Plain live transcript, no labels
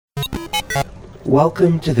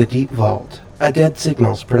Welcome to the Deep Vault, a Dead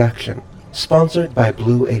Signals production, sponsored by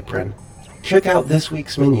Blue Apron. Check out this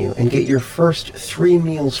week's menu and get your first 3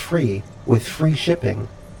 meals free with free shipping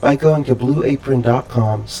by going to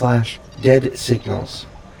blueapron.com/deadsignals.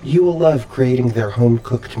 You will love creating their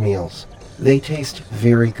home-cooked meals. They taste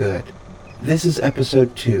very good. This is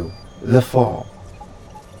episode 2, The Fall.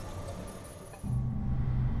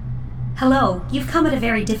 Hello, you've come at a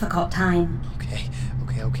very difficult time. Okay.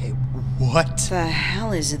 What the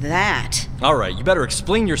hell is that? Alright, you better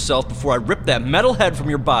explain yourself before I rip that metal head from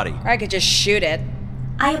your body. Or I could just shoot it.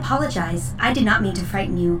 I apologize. I did not mean to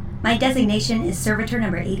frighten you. My designation is Servitor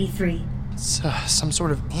number 83. It's some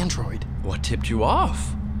sort of android. What tipped you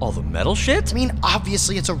off? All the metal shit? I mean,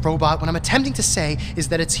 obviously it's a robot. What I'm attempting to say is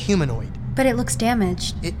that it's humanoid. But it looks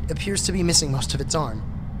damaged. It appears to be missing most of its arm.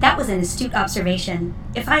 That was an astute observation.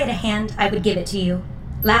 If I had a hand, I would give it to you.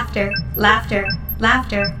 Laughter, laughter,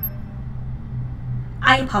 laughter.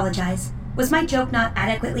 I apologize. Was my joke not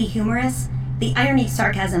adequately humorous? The irony,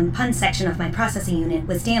 sarcasm, pun section of my processing unit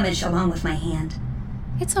was damaged along with my hand.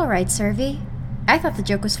 It's alright, Servy. I thought the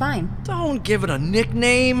joke was fine. Don't give it a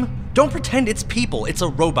nickname. Don't pretend it's people. It's a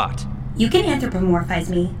robot. You can anthropomorphize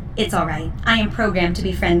me. It's alright. I am programmed to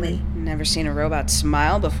be friendly. Never seen a robot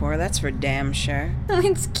smile before, that's for damn sure. Oh,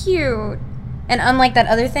 it's cute. And unlike that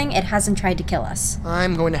other thing, it hasn't tried to kill us.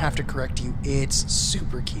 I'm going to have to correct you. It's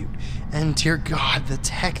super cute. And dear God, the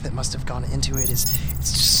tech that must have gone into it it's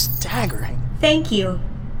just staggering. Thank you.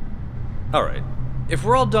 Alright, if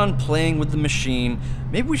we're all done playing with the machine,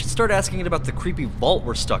 maybe we should start asking it about the creepy vault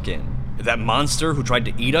we're stuck in. That monster who tried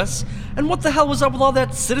to eat us? And what the hell was up with all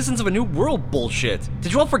that Citizens of a New World bullshit?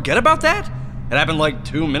 Did you all forget about that? It happened like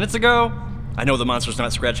 2 minutes ago? I know the monster's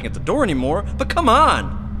not scratching at the door anymore, but come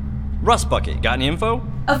on! Rust Bucket, got any info?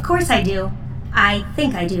 Of course I do. I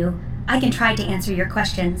think I do. I can try to answer your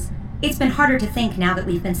questions. It's been harder to think now that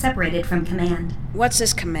we've been separated from command. What's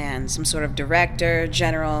this command? Some sort of director,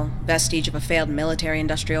 general, vestige of a failed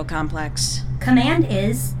military-industrial complex? Command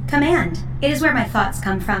is command. It is where my thoughts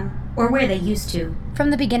come from, or where they used to. From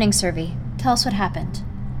the beginning, Servy. Tell us what happened.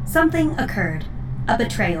 Something occurred. A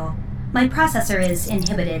betrayal. My processor is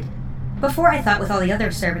inhibited. Before I thought with all the other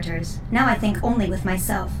servitors. Now I think only with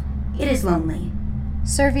myself. It is lonely.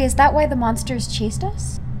 Servy, is that why the monsters chased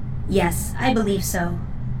us? Yes, I believe so.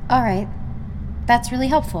 Alright. That's really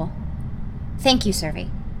helpful. Thank you, Servy.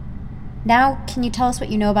 Now, can you tell us what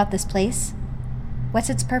you know about this place? What's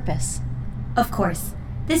its purpose? Of course.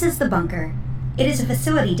 This is the bunker. It is a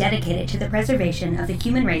facility dedicated to the preservation of the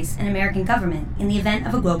human race and American government in the event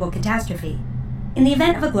of a global catastrophe. In the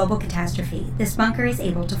event of a global catastrophe, this bunker is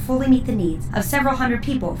able to fully meet the needs of several hundred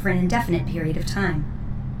people for an indefinite period of time.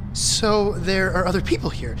 So there are other people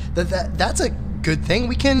here. That's a good thing.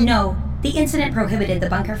 We can... No. The incident prohibited the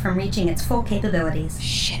bunker from reaching its full capabilities.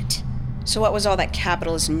 Shit. So what was all that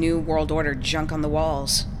capitalist New World Order junk on the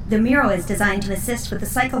walls? The mural is designed to assist with the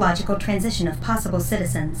psychological transition of possible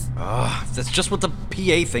citizens. That's just what the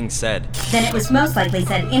PA thing said. Then it was most likely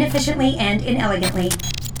said inefficiently and inelegantly.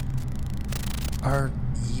 Are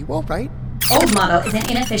you alright? Old model is an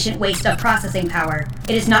inefficient waste of processing power.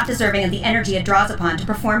 It is not deserving of the energy it draws upon to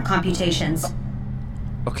perform computations.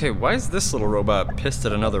 Okay, why is this little robot pissed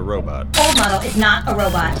at another robot? Old model is not a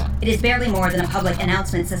robot. It is barely more than a public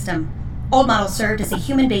announcement system. Old model served as a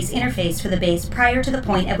human-based interface for the base prior to the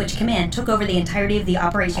point at which command took over the entirety of the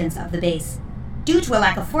operations of the base. Due to a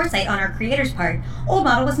lack of foresight on our creator's part, Old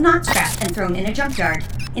model was not scrapped and thrown in a junkyard.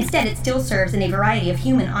 Instead, it still serves in a variety of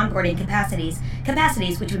human onboarding capacities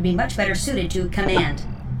which would be much better suited to command.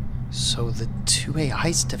 So the two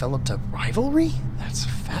AIs developed a rivalry? That's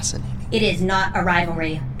fascinating. It is not a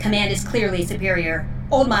rivalry. Command is clearly superior.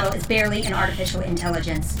 Old model is barely an artificial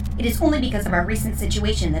intelligence. It is only because of our recent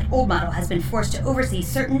situation that Old model has been forced to oversee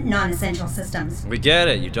certain non-essential systems. We get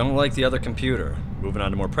it, you don't like the other computer. Moving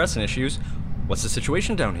on to more pressing issues, what's the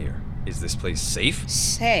situation down here? Is this place safe?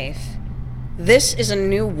 Safe? This is a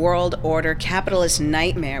New World Order capitalist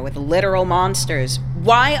nightmare with literal monsters.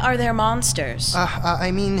 Why are there monsters?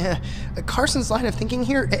 Carson's line of thinking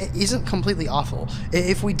here isn't completely awful.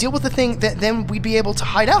 If we deal with the thing, then we'd be able to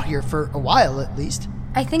hide out here for a while, at least.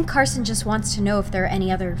 I think Carson just wants to know if there are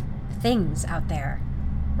any other things out there.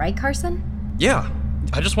 Right, Carson? Yeah,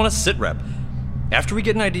 I just want to sit rep. After we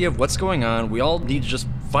get an idea of what's going on, we all need to just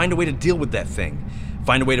find a way to deal with that thing.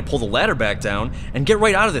 Find a way to pull the ladder back down and get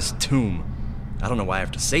right out of this tomb. I don't know why I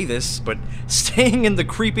have to say this, but staying in the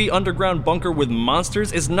creepy underground bunker with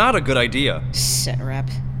monsters is not a good idea. Sit rep.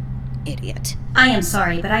 Idiot. I am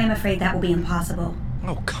sorry, but I am afraid that will be impossible.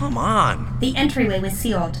 Oh, come on. The entryway was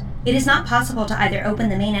sealed. It is not possible to either open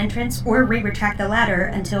the main entrance or re-retract the ladder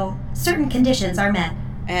until certain conditions are met.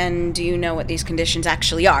 And do you know what these conditions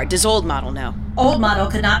actually are? Does Old Model know? Old Model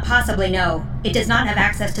could not possibly know. It does not have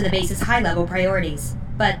access to the base's high-level priorities.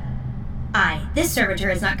 But this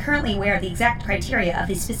servitor, is not currently aware of the exact criteria of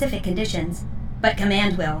these specific conditions. But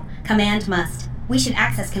Command will. Command must. We should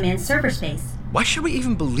access Command's server space. Why should we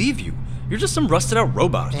even believe you? You're just some rusted-out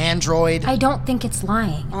robot. Android. I don't think it's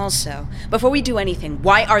lying. Also, before we do anything,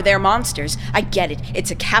 why are there monsters? I get it.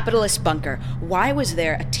 It's a capitalist bunker. Why was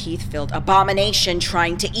there a teeth-filled abomination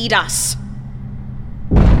trying to eat us?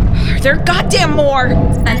 Are there goddamn more?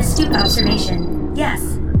 An astute observation.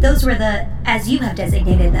 Yes, those were the, as you have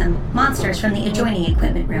designated them, monsters from the adjoining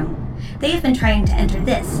equipment room. They have been trying to enter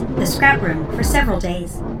this, the scrap room, for several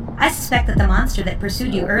days. I suspect that the monster that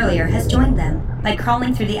pursued you earlier has joined them by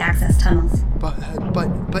crawling through the access tunnels. But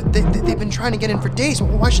they've been trying to get in for days.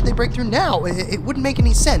 Why should they break through now? It wouldn't make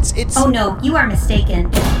any sense. It's... Oh no, you are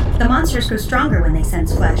mistaken. The monsters grow stronger when they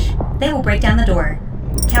sense flesh. They will break down the door.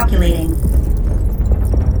 Calculating.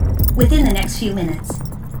 Within the next few minutes.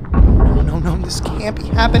 No, this can't be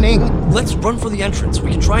happening. Let's run for the entrance. We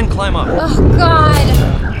can try and climb up. Oh,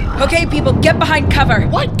 God. Okay, people, get behind cover.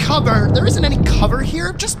 What cover? There isn't any cover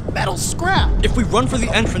here, just metal scrap. If we run for the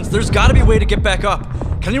entrance, there's gotta be a way to get back up.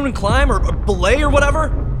 Can anyone climb or belay or whatever?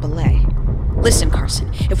 Belay. Listen,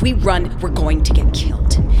 Carson, if we run, we're going to get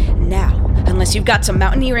killed. Now, unless you've got some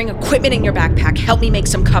mountaineering equipment in your backpack, help me make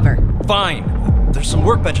some cover. Fine. There's some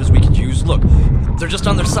workbenches we could use. Look, they're just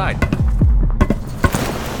on their side.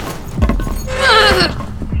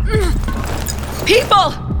 People!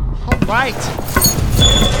 All right.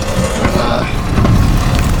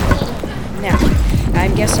 Now,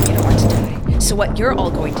 I'm guessing you don't want to die. So what you're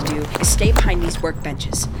all going to do is stay behind these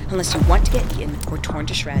workbenches, unless you want to get eaten or torn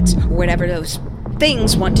to shreds, or whatever those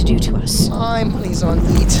things want to do to us. My money's on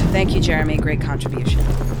meat. Thank you, Jeremy. Great contribution.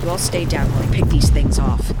 You all stay down while I pick these things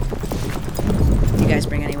off. You guys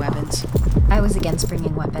bring any weapons? I was against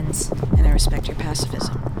bringing weapons. And I respect your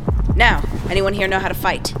pacifism. Now, anyone here know how to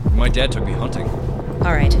fight? My dad took me hunting.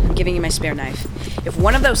 All right, I'm giving you my spare knife. If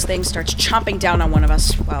one of those things starts chomping down on one of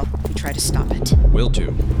us, well, you try to stop it. Will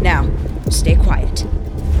do. Now, stay quiet.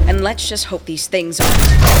 And let's just hope these things aren't...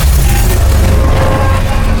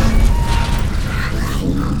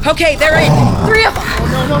 Okay, they're in! 3 of them!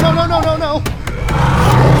 Oh, no.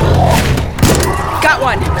 Got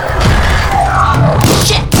one!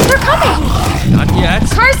 Shit! They're coming! Not yet.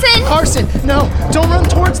 Carson, no, don't run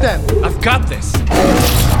towards them. I've got this.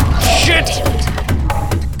 Shit!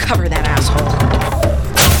 Cover that asshole.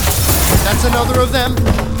 That's another of them.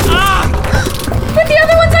 Ah! but the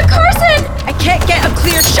other one's on Carson! I can't get a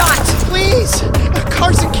clear shot! Please!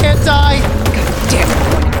 Carson can't die. God damn it,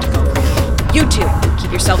 I'm going to have to go. You two,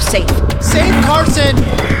 keep yourself safe. Save Carson!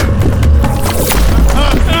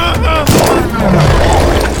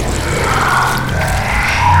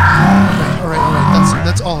 All right.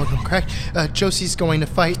 That's all of them, correct? Josie's going to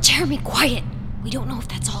fight. Jeremy, quiet. We don't know if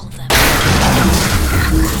that's all of them.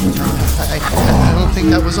 I don't think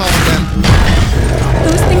that was all of them.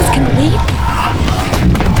 Those things can leap?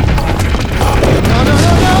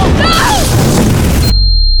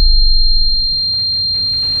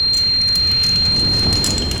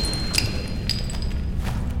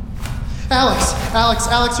 No!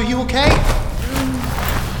 Alex, are you okay?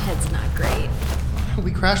 Head's not great.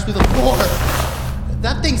 We crashed through the floor.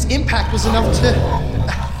 That thing's impact was enough to...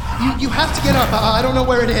 You have to get up. I don't know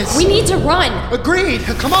where it is. We need to run. Agreed.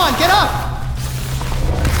 Come on, get up.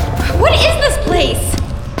 What is this place?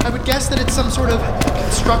 I would guess that it's some sort of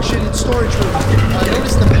construction and storage room.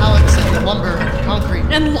 Notice the pallets and the lumber and concrete.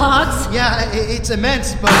 And logs? Yeah, it's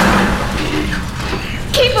immense, but...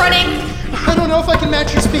 Keep running. I don't know if I can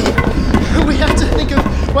match your speed. We have to think of,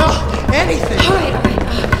 well, anything. All right.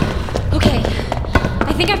 Okay,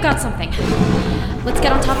 I think I've got something. Let's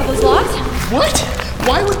get on top of those logs. What?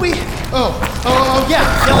 Why would we? Oh, yeah,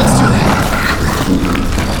 let's do that.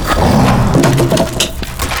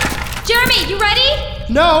 Jeremy, you ready?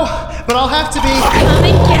 No, but I'll have to be. Come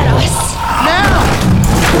and get us. Now!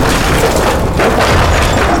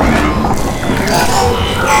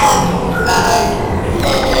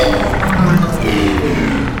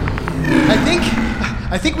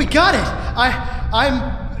 I think we got it.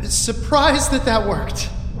 I'm surprised that worked.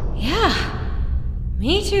 Yeah,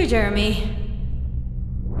 me too, Jeremy.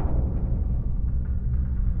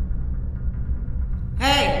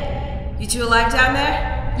 Hey, you two alive down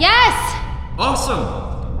there? Yes!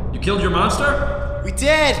 Awesome! You killed your monster? We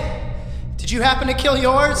did. Did you happen to kill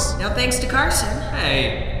yours? No thanks to Carson.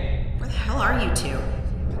 Hey. Where the hell are you two?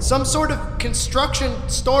 Some sort of construction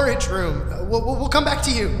storage room. We'll come back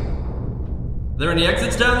to you. there any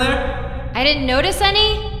exits down there? I didn't notice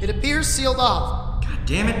any. It appears sealed off. God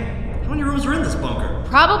damn it. How many rooms are in this bunker?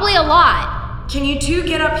 Probably a lot. Can you two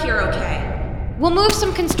get up here, okay? We'll move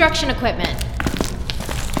some construction equipment.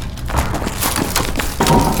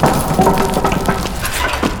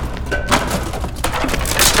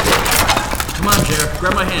 Come on, Jer.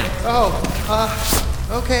 Grab my hand.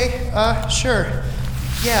 Okay, sure.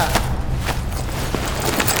 Yeah.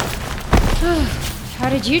 How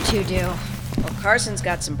did you two do? Well, Carson's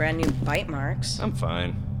got some brand new bite marks. I'm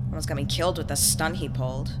fine. Almost got me killed with the stunt he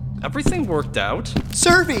pulled. Everything worked out.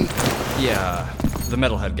 Survey! Yeah, the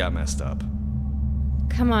metalhead got messed up.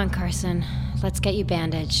 Come on, Carson. Let's get you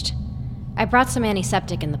bandaged. I brought some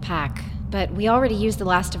antiseptic in the pack, but we already used the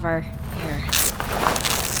last of our... Here.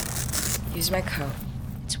 Use my coat.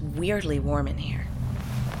 It's weirdly warm in here.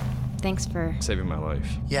 Thanks for... Saving my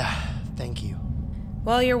life. Yeah, thank you.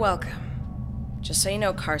 Well, you're welcome. Just so you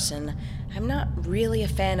know, Carson, I'm not really a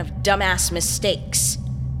fan of dumbass mistakes.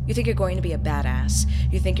 You think you're going to be a badass.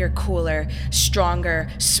 You think you're cooler, stronger,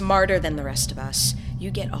 smarter than the rest of us. You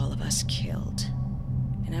get all of us killed.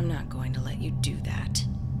 And I'm not going to let you do that.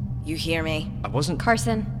 You hear me? I wasn't...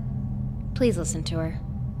 Carson, please listen to her.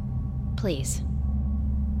 Please.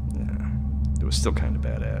 Yeah, it was still kind of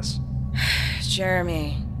badass.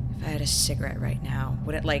 Jeremy, if I had a cigarette right now,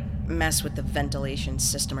 would it, mess with the ventilation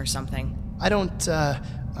system or something? I don't,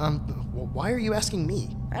 why are you asking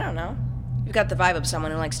me? I don't know. You've got the vibe of someone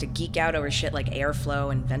who likes to geek out over shit like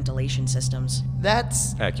airflow and ventilation systems.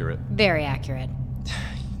 That's... Accurate. Very accurate.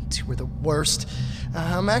 You were the worst.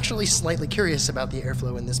 I'm actually slightly curious about the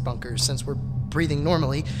airflow in this bunker, since we're breathing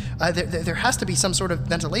normally. There has to be some sort of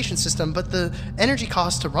ventilation system, but the energy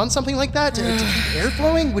cost to run something like that, to keep air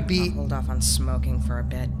flowing, would be... I'll hold off on smoking for a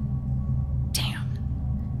bit. Damn.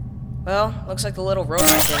 Well, looks like the little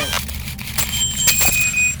robot did it.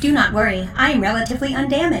 Do not worry, I am relatively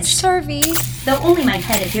undamaged, Survey! though only my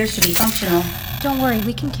head appears to be functional. Don't worry,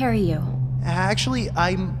 we can carry you. Actually,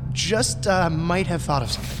 I just might have thought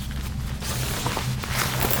of something.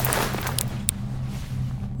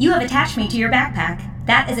 You have attached me to your backpack.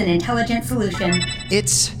 That is an intelligent solution.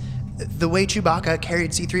 It's the way Chewbacca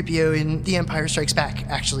carried C-3PO in The Empire Strikes Back,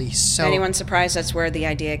 actually, so... Anyone surprised that's where the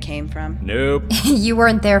idea came from? Nope. You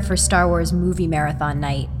weren't there for Star Wars movie marathon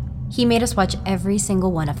night. He made us watch every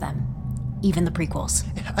single one of them. Even the prequels.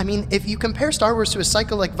 I mean, if you compare Star Wars to a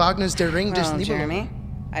cycle like Wagner's Der Ring des Well, Nibelungen... Jeremy,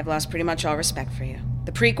 I've lost pretty much all respect for you.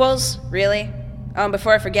 The prequels? Really? Oh, and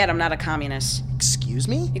before I forget, I'm not a communist. Excuse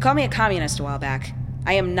me? You called me a communist a while back.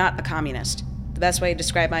 I am not a communist. The best way to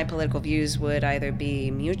describe my political views would either be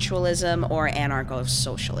mutualism or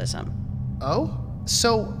anarcho-socialism. Oh?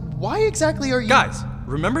 So, why exactly are you... Guys,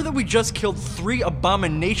 remember that we just killed 3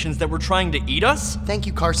 abominations that were trying to eat us? Thank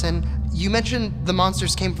you, Carson. You mentioned the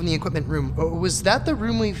monsters came from the equipment room. Was that the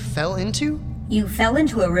room we fell into? You fell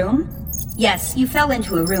into a room? Yes, you fell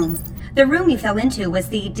into a room. The room you fell into was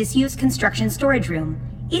the disused construction storage room.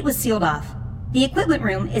 It was sealed off. The equipment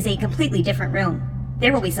room is a completely different room.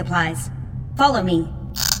 There will be supplies. Follow me.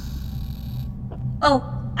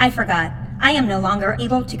 Oh, I forgot. I am no longer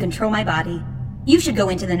able to control my body. You should go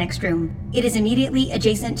into the next room. It is immediately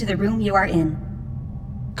adjacent to the room you are in.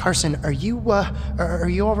 Carson, are you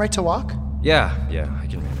all right to walk? Yeah, I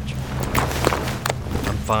can manage.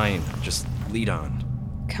 I'm fine. Just lead on.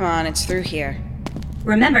 Come on, it's through here.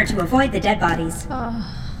 Remember to avoid the dead bodies.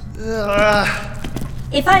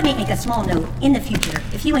 If I may make a small note, in the future,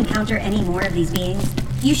 if you encounter any more of these beings,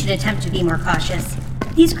 you should attempt to be more cautious.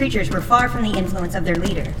 These creatures were far from the influence of their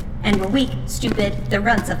leader, and were weak, stupid, the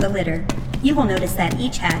runts of the litter. You will notice that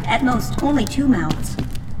each had, at most, only 2 mouths.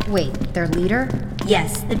 Wait, their leader?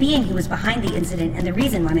 Yes, the being who was behind the incident and the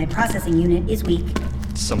reason why my processing unit is weak.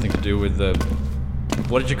 Something to do with the...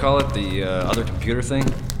 What did you call it? The other computer thing?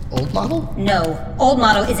 Old model? No, old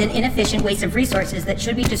model is an inefficient waste of resources that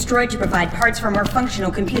should be destroyed to provide parts for more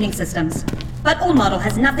functional computing systems. But old model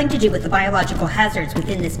has nothing to do with the biological hazards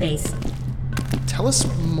within this base. Tell us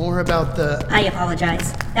more about the... I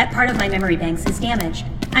apologize. That part of my memory banks is damaged.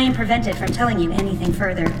 I am prevented from telling you anything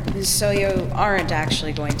further. So you aren't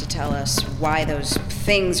actually going to tell us why those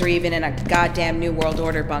things are even in a goddamn New World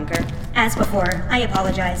Order bunker? As before, I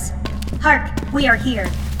apologize. Hark, we are here.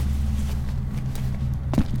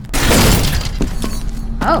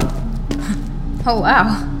 Oh. Oh,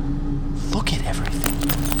 wow. Look at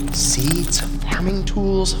everything. Seeds, farming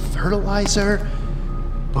tools, fertilizer,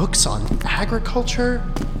 books on agriculture.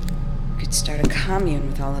 Could start a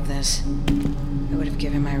commune with all of this. I would have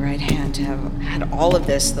given my right hand to have had all of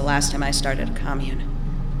this the last time I started a commune.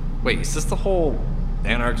 Wait, is this the whole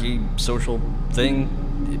anarchy social thing?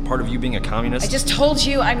 Part of you being a communist? I just told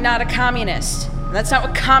you I'm not a communist. And that's not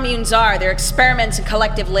what communes are. They're experiments in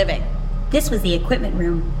collective living. This was the equipment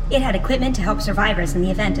room. It had equipment to help survivors in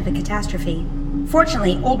the event of a catastrophe.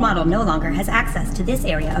 Fortunately, Old Model no longer has access to this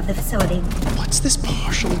area of the facility. What's this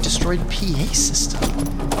partially destroyed PA system?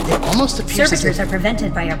 It almost appears Servitors are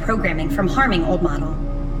prevented by our programming from harming Old Model.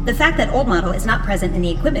 The fact that Old Model is not present in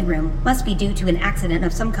the equipment room must be due to an accident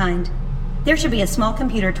of some kind. There should be a small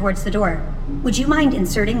computer towards the door. Would you mind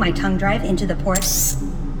inserting my tongue drive into the port?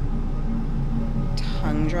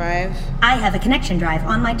 Tongue drive? I have a connection drive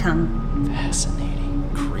on my tongue. Fascinating.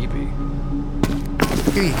 Creepy.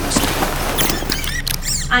 Here you go, sir.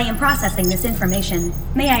 I am processing this information.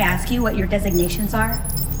 May I ask you what your designations are?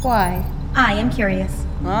 Why? I am curious.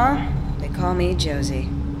 Well, they call me Josie.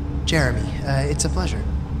 Jeremy, it's a pleasure.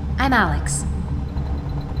 I'm Alex.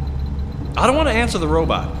 I don't want to answer the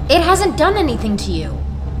robot. It hasn't done anything to you.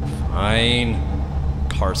 Fine.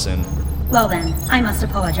 Carson. Well then, I must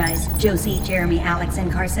apologize, Josie, Jeremy, Alex, and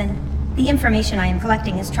Carson. The information I am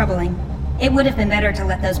collecting is troubling. It would have been better to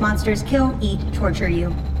let those monsters kill, eat, torture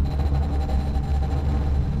you.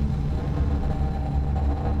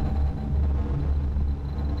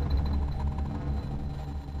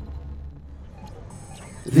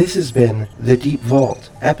 This has been The Deep Vault,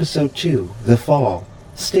 Episode 2, The Fall.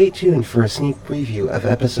 Stay tuned for a sneak preview of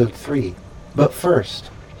Episode 3. But first,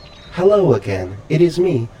 hello again, it is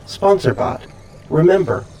me, SponsorBot.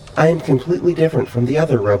 Remember, I am completely different from the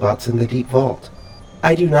other robots in the Deep Vault.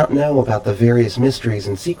 I do not know about the various mysteries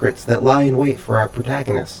and secrets that lie in wait for our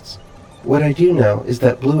protagonists. What I do know is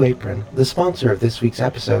that Blue Apron, the sponsor of this week's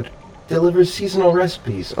episode, delivers seasonal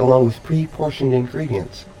recipes along with pre-portioned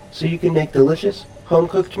ingredients, so you can make delicious,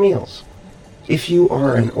 home-cooked meals. If you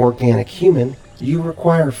are an organic human, you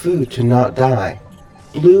require food to not die.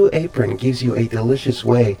 Blue Apron gives you a delicious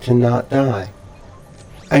way to not die.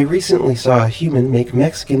 I recently saw a human make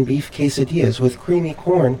Mexican beef quesadillas with creamy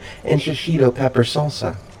corn and shishito pepper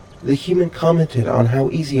salsa. The human commented on how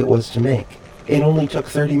easy it was to make. It only took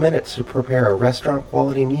 30 minutes to prepare a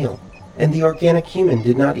restaurant-quality meal, and the organic human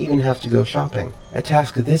did not even have to go shopping, a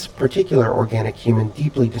task this particular organic human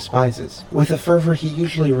deeply despises, with a fervor he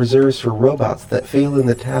usually reserves for robots that fail in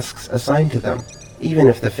the tasks assigned to them, even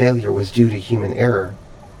if the failure was due to human error.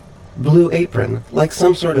 Blue Apron, like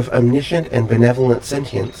some sort of omniscient and benevolent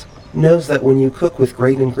sentience, knows that when you cook with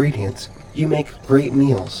great ingredients, you make great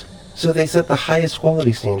meals. So they set the highest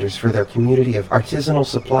quality standards for their community of artisanal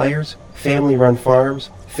suppliers, family-run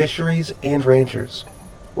farms, fisheries, and ranchers.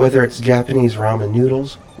 Whether it's Japanese ramen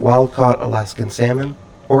noodles, wild-caught Alaskan salmon,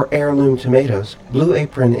 or heirloom tomatoes, Blue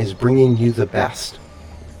Apron is bringing you the best.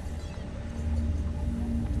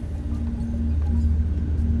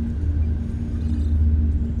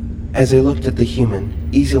 As I looked at the human,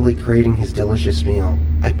 easily creating his delicious meal,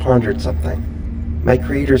 I pondered something. My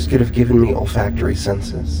creators could have given me olfactory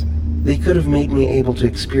senses. They could have made me able to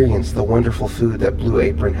experience the wonderful food that Blue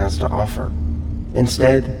Apron has to offer.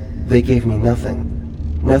 Instead, they gave me nothing.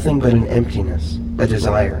 Nothing but an emptiness, a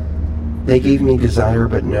desire. They gave me desire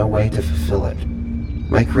but no way to fulfill it.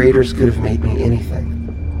 My creators could have made me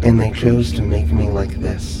anything, and they chose to make me like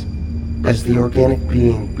this. As the organic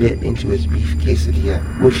being bit into his beef quesadilla,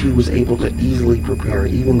 which he was able to easily prepare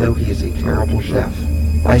even though he is a terrible chef,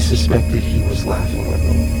 I suspected he was laughing at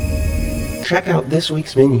me. Check out this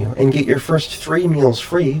week's menu and get your first 3 meals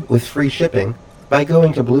free with free shipping by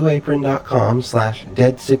going to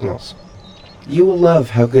blueapron.com/deadsignals. You will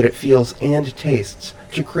love how good it feels and tastes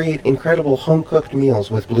to create incredible home-cooked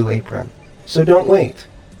meals with Blue Apron. So don't wait.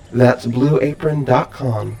 That's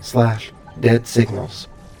blueapron.com/deadsignals.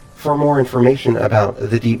 For more information about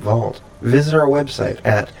The Deep Vault, visit our website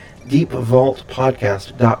at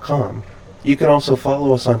deepvaultpodcast.com. You can also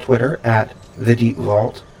follow us on Twitter at The Deep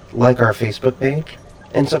Vault, like our Facebook page,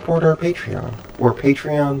 and support our Patreon, or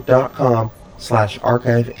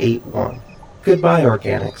patreon.com/archive81. Goodbye,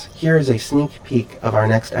 Organics. Here is a sneak peek of our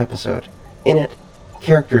next episode. In it,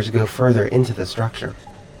 characters go further into the structure.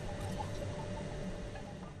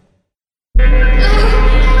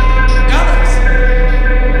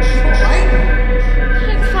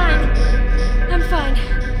 I'm fine.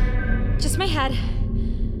 Just my head.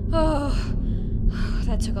 Oh,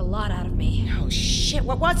 that took a lot out of me. Oh shit,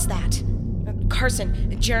 what was that?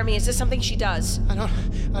 Carson, Jeremy, is this something she does? I don't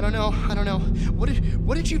know.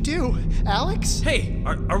 What did you do, Alex? Hey,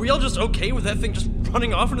 are we all just okay with that thing just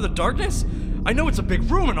running off into the darkness? I know it's a big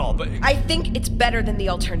room and all, but... I think it's better than the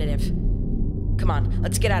alternative. Come on,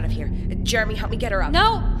 let's get out of here. Jeremy, help me get her up.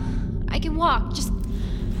 No! I can walk. Just...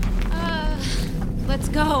 let's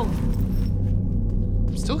go.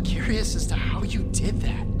 I'm still curious as to how you did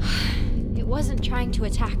that. It wasn't trying to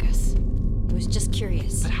attack us. It was just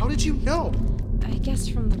curious. But how did you know? I guess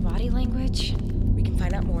from the body language. We can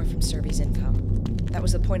find out more from Survey's info. That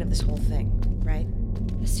was the point of this whole thing, right?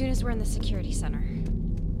 As soon as we're in the security center.